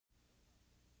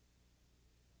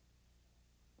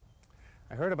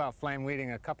I heard about flame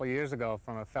weeding a couple years ago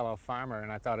from a fellow farmer, and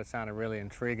I thought it sounded really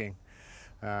intriguing,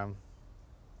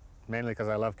 mainly because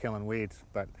I love killing weeds,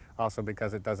 but also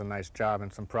because it does a nice job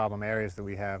in some problem areas that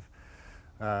we have.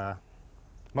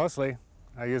 Mostly,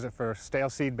 I use it for stale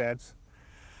seed beds,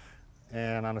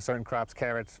 and on certain crops,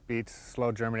 carrots, beets,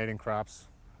 slow germinating crops.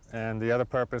 And the other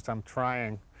purpose, I'm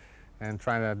trying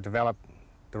to develop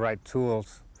the right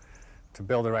tools, to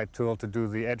build the right tool to do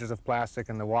the edges of plastic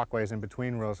and the walkways in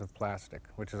between rows of plastic,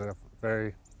 which is a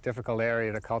very difficult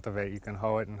area to cultivate. You can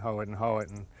hoe it and hoe it and hoe it,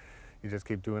 and you just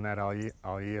keep doing that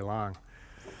all year long.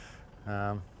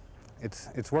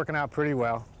 It's working out pretty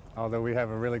well, although we have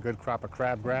a really good crop of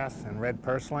crabgrass and red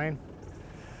purslane.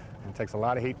 It takes a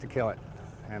lot of heat to kill it,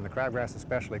 and the crabgrass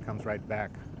especially comes right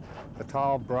back. The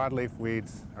tall broadleaf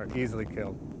weeds are easily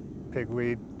killed.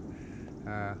 Pigweed,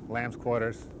 lamb's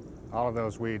quarters, all of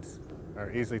those weeds are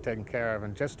easily taken care of,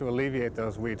 and just to alleviate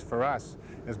those weeds for us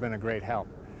has been a great help.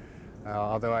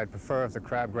 Although I'd prefer if the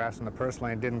crabgrass and the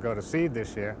purslane didn't go to seed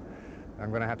this year, I'm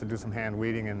going to have to do some hand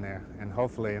weeding in there, and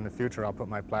hopefully in the future I'll put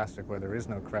my plastic where there is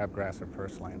no crabgrass or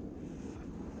purslane.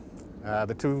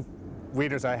 The two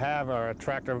weeders I have are a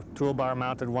tractor toolbar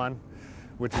mounted one,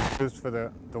 which is used for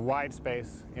the wide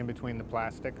space in between the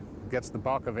plastic, gets the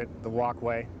bulk of it, the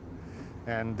walkway,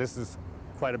 and this is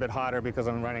quite a bit hotter because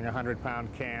I'm running a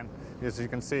 100-pound can. As you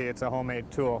can see, it's a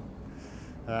homemade tool.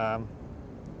 The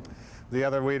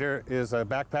other weeder is a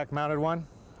backpack-mounted one,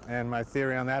 and my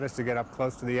theory on that is to get up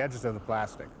close to the edges of the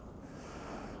plastic.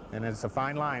 And it's a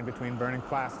fine line between burning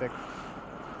plastic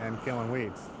and killing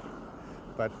weeds.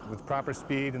 But with proper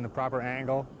speed and the proper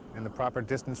angle and the proper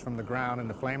distance from the ground and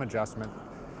the flame adjustment,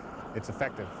 it's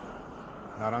effective.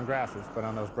 Not on grasses, but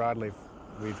on those broadleaf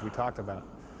weeds we talked about.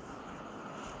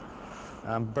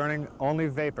 I'm burning only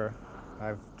vapor.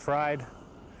 I've tried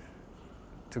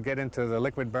to get into the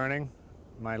liquid burning.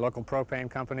 My local propane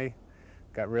company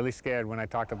got really scared when I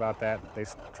talked about that. They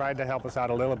tried to help us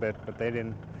out a little bit, but they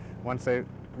didn't. Once they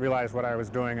realized what I was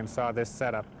doing and saw this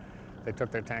setup, they took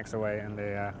their tanks away. And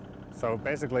so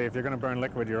basically, if you're going to burn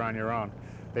liquid, you're on your own.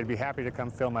 They'd be happy to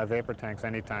come fill my vapor tanks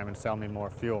anytime and sell me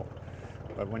more fuel.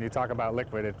 But when you talk about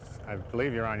liquid, I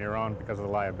believe you're on your own because of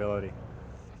the liability.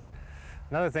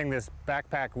 Another thing this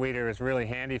backpack weeder is really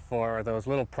handy for are those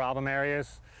little problem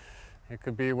areas. It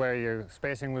could be where your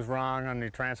spacing was wrong on your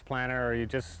transplanter, or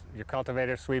your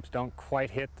cultivator sweeps don't quite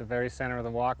hit the very center of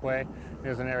the walkway.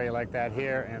 There's an area like that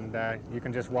here, and you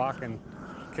can just walk and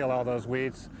kill all those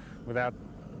weeds without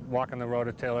walking the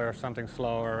rototiller or something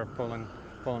slow or pulling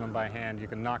them by hand. You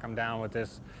can knock them down with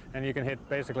this, and you can hit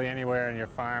basically anywhere in your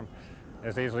farm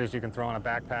as easily as you can throw in a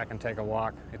backpack and take a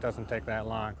walk. It doesn't take that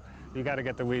long. You got to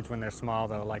get the weeds when they're small,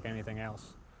 though, like anything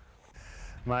else.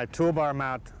 My toolbar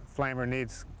mount flamer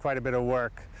needs quite a bit of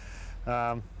work.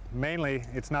 Mainly,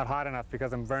 it's not hot enough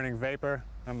because I'm burning vapor.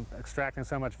 I'm extracting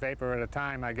so much vapor at a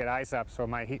time, I get ice up, so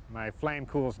my flame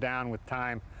cools down with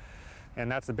time.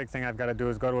 And that's the big thing I've got to do,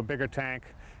 is go to a bigger tank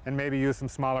and maybe use some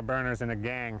smaller burners in a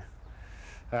gang.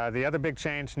 The other big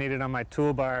change needed on my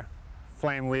toolbar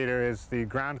flame weeder is the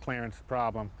ground clearance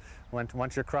problem.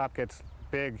 Once your crop gets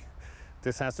big,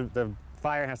 the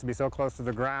fire has to be so close to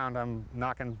the ground, I'm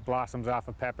knocking blossoms off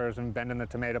of peppers and bending the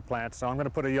tomato plants. So I'm going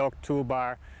to put a yoke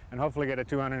toolbar and hopefully get a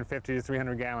 250 to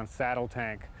 300 gallon saddle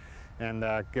tank and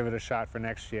give it a shot for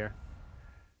next year.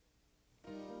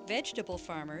 Vegetable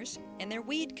farmers and their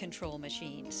weed control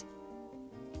machines.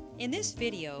 In this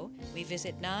video, we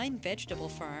visit 9 vegetable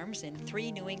farms in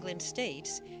 3 New England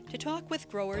states to talk with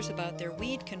growers about their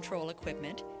weed control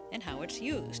equipment and how it's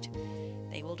used.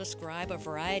 They will describe a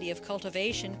variety of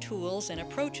cultivation tools and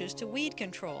approaches to weed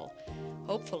control.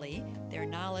 Hopefully, their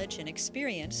knowledge and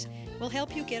experience will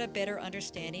help you get a better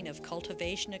understanding of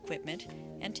cultivation equipment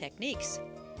and techniques.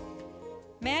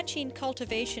 Matching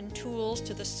cultivation tools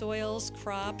to the soils,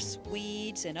 crops,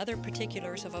 weeds, and other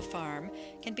particulars of a farm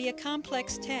can be a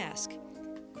complex task.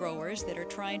 Growers that are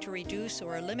trying to reduce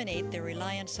or eliminate their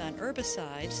reliance on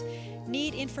herbicides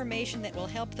need information that will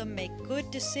help them make good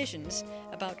decisions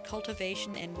about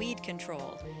cultivation and weed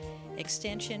control.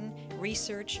 Extension,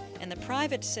 research, and the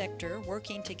private sector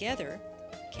working together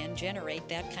can generate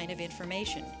that kind of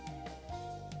information.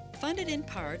 Funded in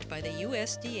part by the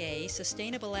USDA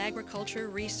Sustainable Agriculture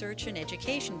Research and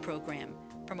Education Program,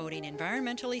 promoting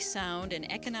environmentally sound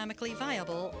and economically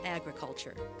viable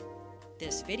agriculture.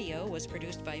 This video was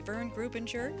produced by Vern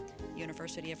Grubinger,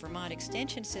 University of Vermont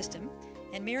Extension System,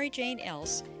 and Mary Jane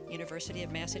Else, University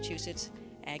of Massachusetts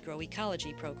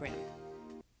Agroecology Program.